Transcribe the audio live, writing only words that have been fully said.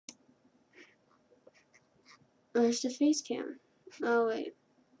Where's the face cam? Oh wait.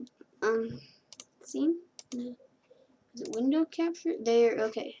 See? Is it window capture? There.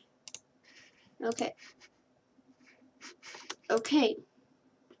 Okay. Okay. Okay.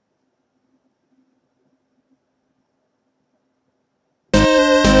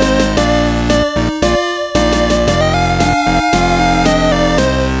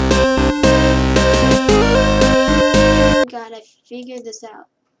 God, I figured this out.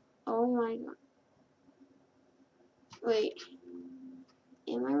 Oh my god. Wait.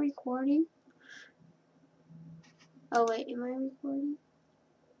 Am I recording? Oh wait, am I recording?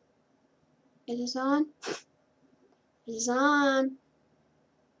 Is this on? Is this on?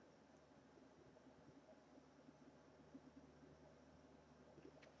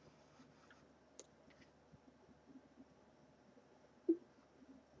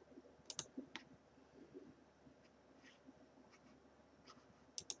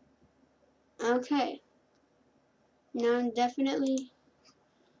 Okay. Now I'm definitely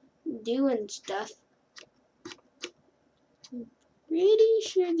doing stuff. I'm pretty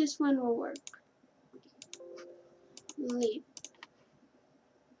sure this one will work. Leave.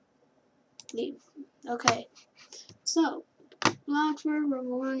 Leave. Okay. So, blocks were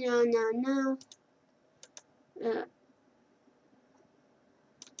going on now.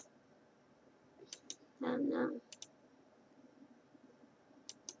 Now.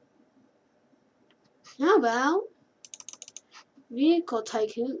 How about Vehicle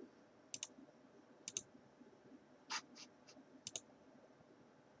Tycoon?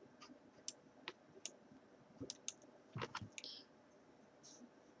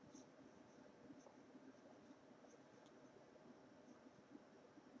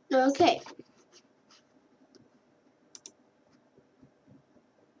 Okay.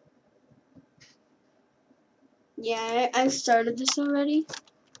 Yeah, I started this already.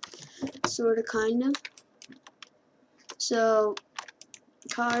 Sorta, kinda. So,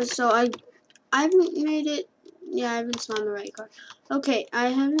 cars. So I haven't made it. Yeah, I haven't found the right car. Okay, I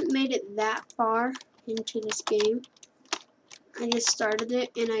haven't made it that far into this game. I just started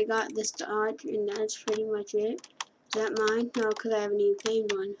it and I got this Dodge, and that's pretty much it. Is that mine? No, because I haven't even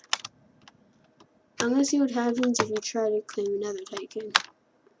claimed one. I'm gonna see what happens if you try to claim another Tycoon.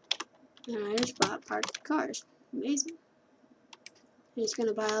 And I just bought parked cars. Amazing. I'm just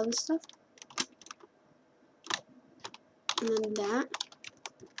gonna buy all this stuff. And then that.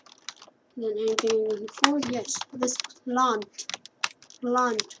 And then anything looking forward, yes. This plant.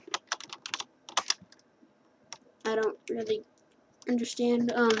 I don't really understand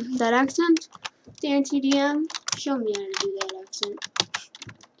that accent. The NTDM, show me how to do that accent.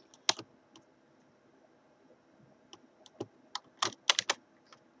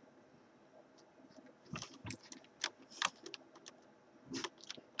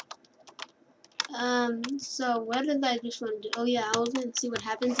 So what did I just want to do? Oh yeah, I was going to see what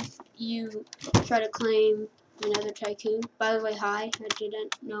happens if you try to claim another Tycoon. By the way, hi, I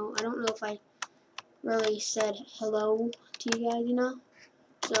didn't know. I don't know if I really said hello to you guys, you know?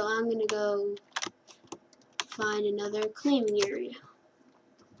 So I'm going to go find another claiming area.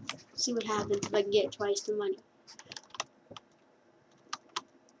 See what happens if I get twice the money.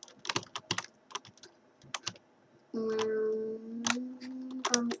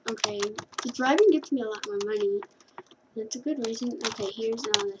 Okay, the driving gets me a lot more money. That's a good reason. Okay, here's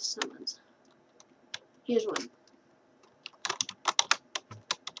someone's. Here's one.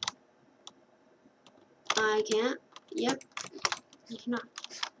 I can't. Yep. I cannot.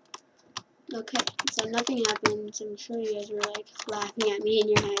 Okay, so nothing happens. I'm sure you guys were like laughing at me in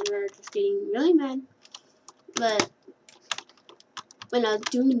your head or just getting really mad. But when I was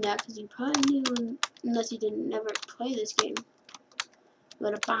doing that, because you probably knew, unless you didn't never play this game. Go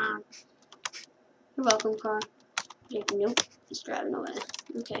to bang. You're welcome, car. Like, nope, he's driving away.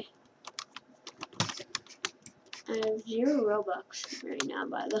 Okay. I have 0 Robux right now,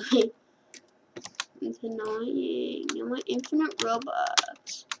 by the way. It's annoying. I want infinite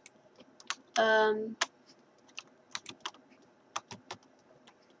Robux.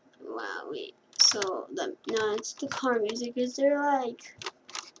 Wow, wait. So, no, it's the car music. Is there like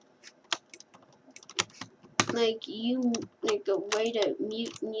a way to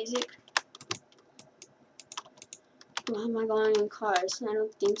mute music? Why am I going in cars? I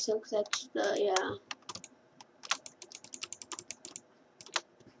don't think so, because that's yeah.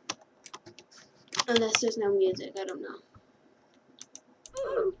 Unless there's no music, I don't know.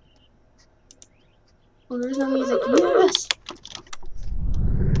 Oh, there's no music. Yes!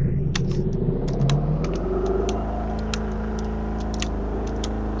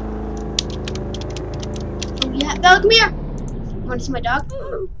 Oh, yeah. Bella, come here! Want to see my dog?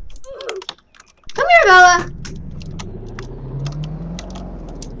 Come here, Bella.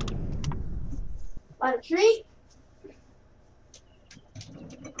 Want a treat?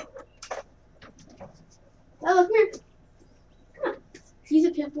 Bella, come here. Come on. She's a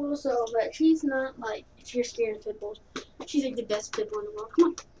pit bull, so but she's not like if you're scared of pit bulls. She's like the best pit bull in the world. Come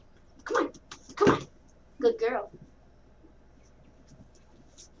on. Come on. Come on. Good girl.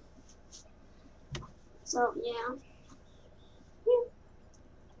 So yeah.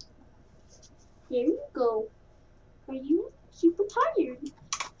 Here you go. Are you super tired?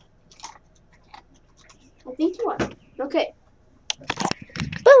 I think you are. Okay.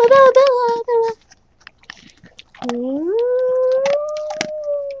 Bella, Bella, Bella, Bella.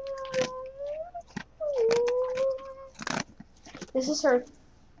 This is her.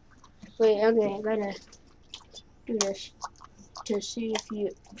 Wait, okay, I gotta do this to see if you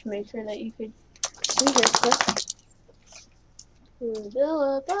to make sure that you could see this.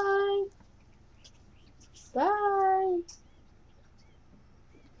 Bella, bye. Bye.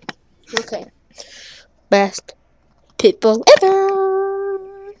 Okay. Best pitbull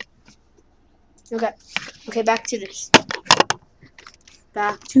ever. Okay. Okay, back to this.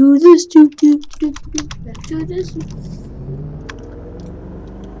 Back to this. Back to this.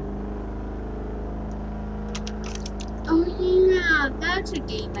 Oh yeah, that's a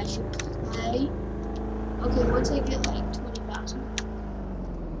game I should play. Okay, once I get like 20,000,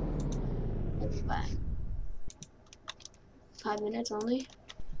 I'll be back. 5 minutes only.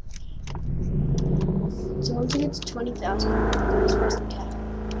 So once it gets 20,000, I'm supposed to catch.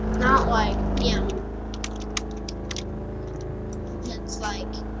 Not like, yeah. It's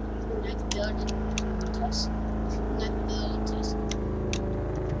like knife building test. Knife building test.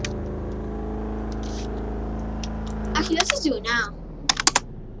 Actually, let's just do it now.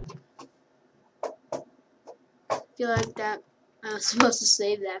 I feel like that I was supposed to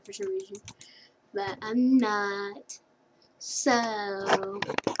save that for some reason, but I'm not. So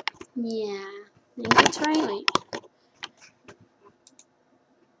yeah, I think it's right. Wait.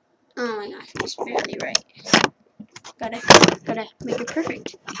 Oh my gosh, it's barely right. Gotta make it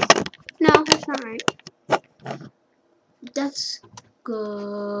perfect. No, that's not right. That's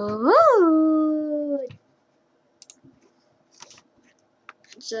good.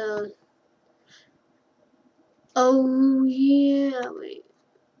 So, oh yeah, wait,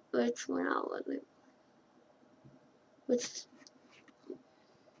 which one was it? Which,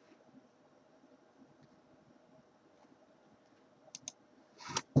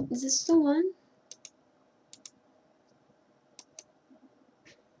 is this the one?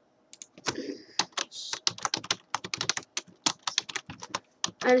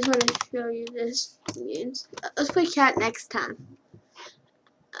 I just want to show you this. Let's play cat next time.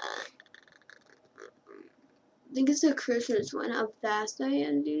 I think it's the Christmas one, how fast I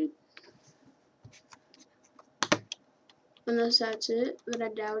am, dude. Unless that's it, but I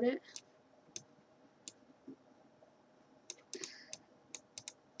doubt it.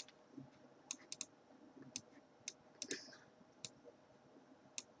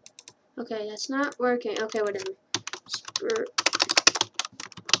 Okay, that's not working. Okay, whatever.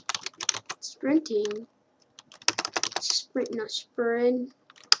 Sprinting. Sprint.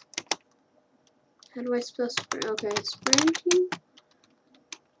 How do I spell sprint? Okay, sprinting.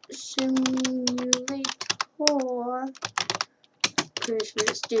 Simulator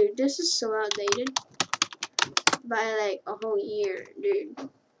Christmas. Dude, this is so outdated. By like a whole year, dude.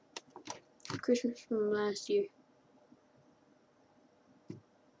 Christmas from last year.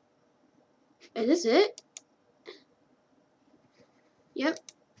 Is this it? Yep.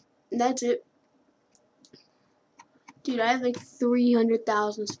 That's it. Dude, I have like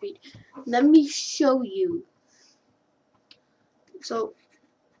 300,000 speed. Let me show you. So,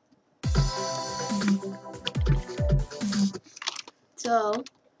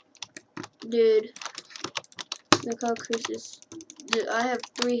 dude, look how Chris is. Dude, I have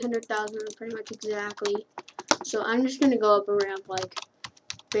 300,000 pretty much exactly. So I'm just gonna go up a ramp, like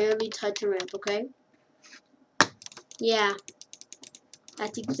barely touch a ramp, okay? Yeah,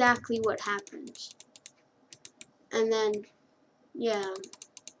 that's exactly what happens. And then, yeah,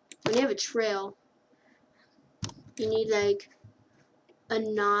 when you have a trail, you need like a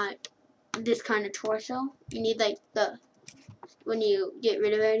not this kind of torso. You need like when you get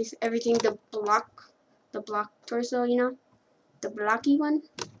rid of everything, the block torso, you know, the blocky one.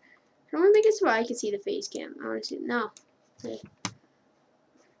 I want to make it so I can see the face cam. I want to see no. Okay.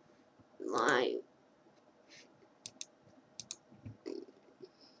 Why?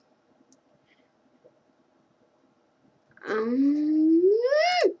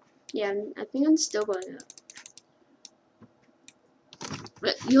 Yeah, I think I'm still going up.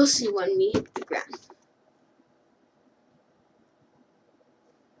 But You'll see when we hit the ground.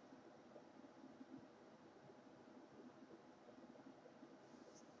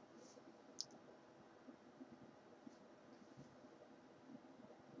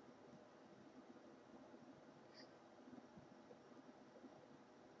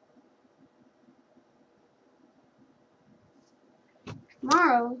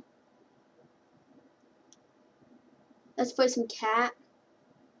 Tomorrow, let's play some cat.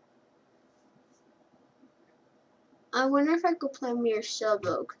 I wonder if I could play Mere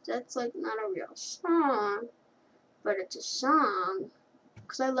Solo, because that's like not a real song, but it's a song.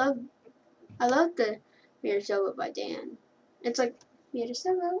 Because I love the Mere Solo by Dan. It's like Mere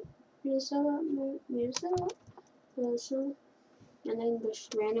Solo, Mere Solo, Mere Solo, Mere Solo, and then there's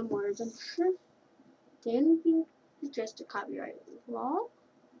random words. I'm sure Dan would be just a copyright law.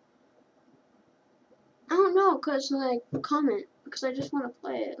 I don't know, cause like comment, because I just want to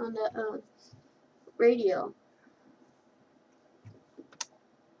play it on the radio.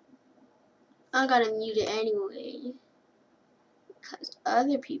 I gotta mute it anyway, because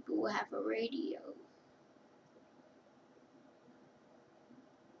other people will have a radio.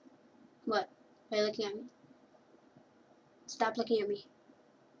 What? Are you looking at me? Stop looking at me.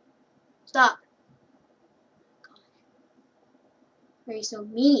 Stop. God. Why are you so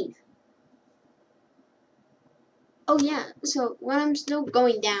mean? Oh yeah, so when I'm still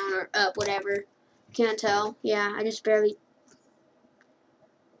going down or up, whatever, can't tell. Yeah, I just barely.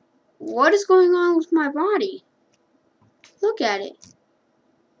 What is going on with my body? Look at it.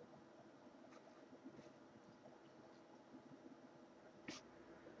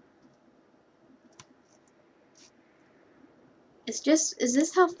 Is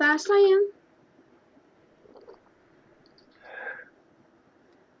this how fast I am?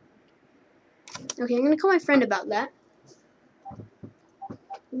 Okay, I'm gonna call my friend about that.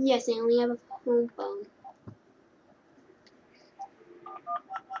 Yes, I only have a home phone.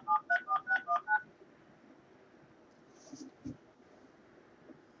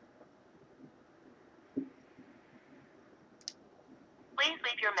 Please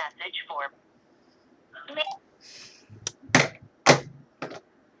leave your message for.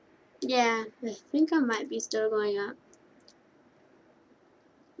 Yeah, I think I might be still going up.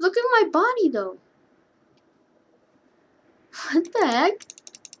 Look at my body though. What the heck?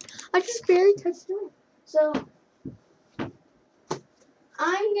 I just barely touched it. So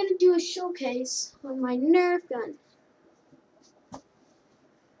I'm gonna do a showcase on my Nerf gun.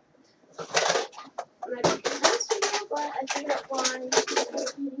 And I did the last video, but I figured out why I'm hitting the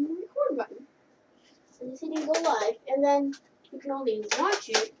record button. I'm just hitting go live, and then you can only watch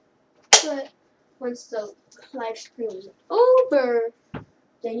it, but once the live stream is over,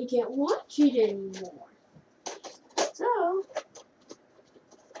 then you can't watch it anymore. So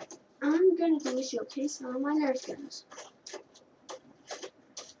I'm gonna do a showcase on my Nerf guns.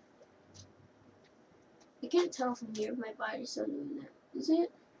 I can't tell from here if my body's still doing that. Is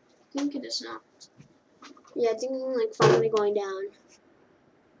it? I think it is not. Yeah, I think I'm like finally going down.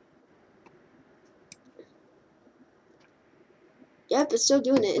 Yep, it's still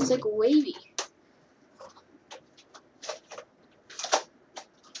doing it. It's like wavy.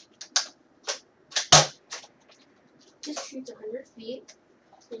 Just shoots 100 feet.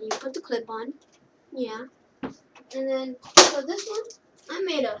 And you put the clip on. Yeah. And then, so this one, I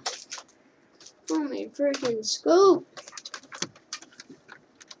made a homemade freaking scope.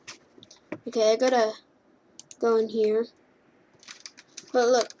 Okay, I gotta go in here. But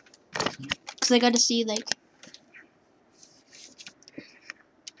look, because I gotta see, like,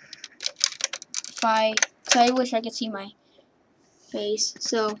 because I wish I could see my face.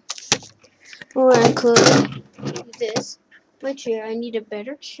 So, or I could do this. My chair, I need a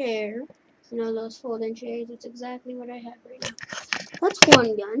better chair. You know, those folding chairs, that's exactly what I have right now. That's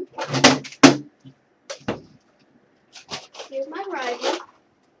one gun. Here's my rifle.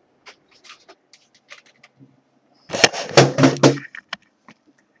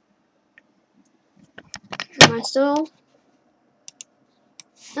 Am I still?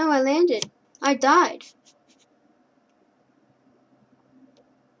 No, I landed. I died.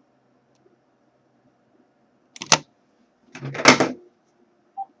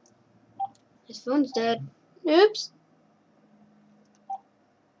 His phone's dead. Oops.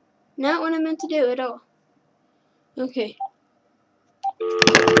 Not what I meant to do at all. Okay.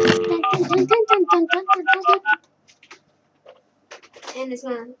 And it's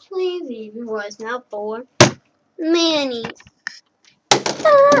gonna please leave your voice now for Manny.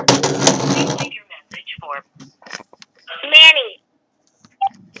 Please leave your message for Manny.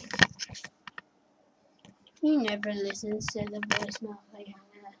 He never listens to the voicemail I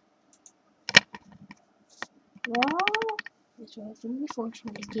have. Wow. That's what I was doing before,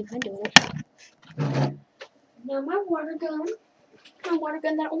 trying to keep on doing it. Now my water gun. My water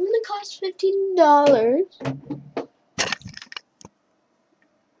gun that only costs $15.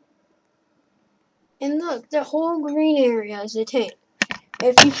 And look, the whole green area is a tank.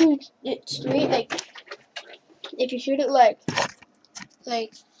 If you shoot it straight, if you shoot it like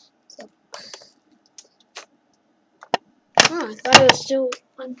so. Oh, I thought it was still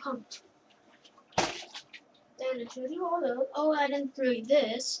unpumped. Then I showed you all those. Oh, I didn't throw you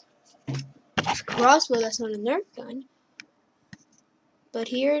this. It's a crossbow, that's not a Nerf gun. But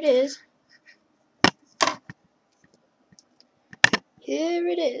here it is. Here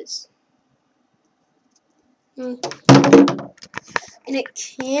it is. And it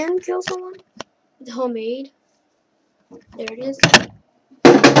can kill someone. It's homemade. There it is.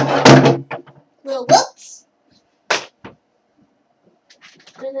 Well, whoops.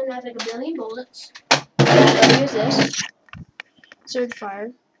 And then I have like a billion bullets. I'll use this. Surge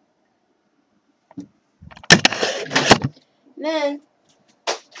fire. Then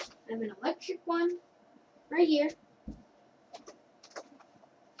I have an electric one right here.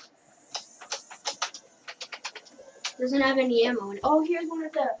 Doesn't have any ammo in it. Oh, here's one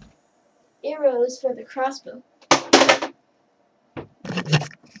of the arrows for the crossbow.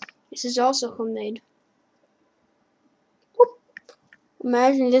 This is also homemade. Whoop.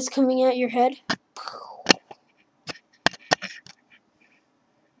 Imagine this coming at your head.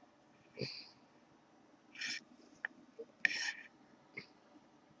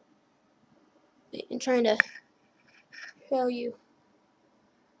 I'm trying to show you.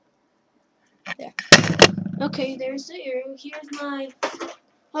 There. Okay, there's the arrow. Here's my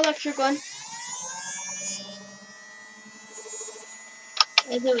electric one.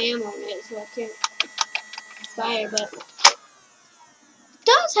 There's no ammo in it, so I can't fire, but it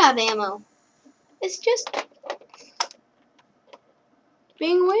does have ammo. It's just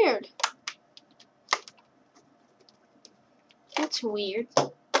being weird. That's weird.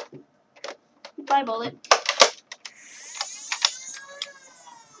 Goodbye, bullet.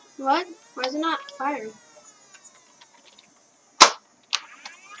 What? Why is it not firing?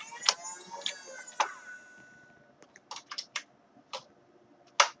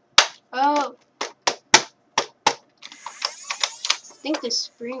 Oh. I think the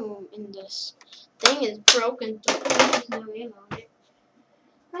spring in this thing is broken, so there's no ammo in it.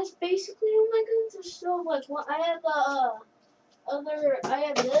 That's basically all my guns are still like. Well, I have I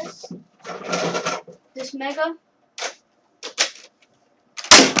have this mega.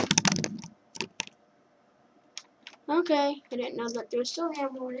 Okay, I didn't know that there was still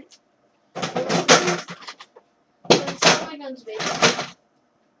ammo in it. That's all my guns basically.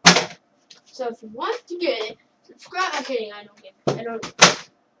 So if you want to get it, subscribe. I'm kidding. I don't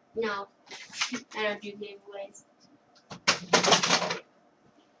do giveaways.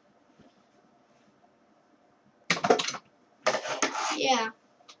 Yeah.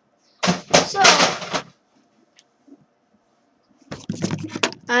 So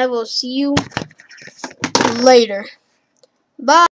I will see you later. Bye.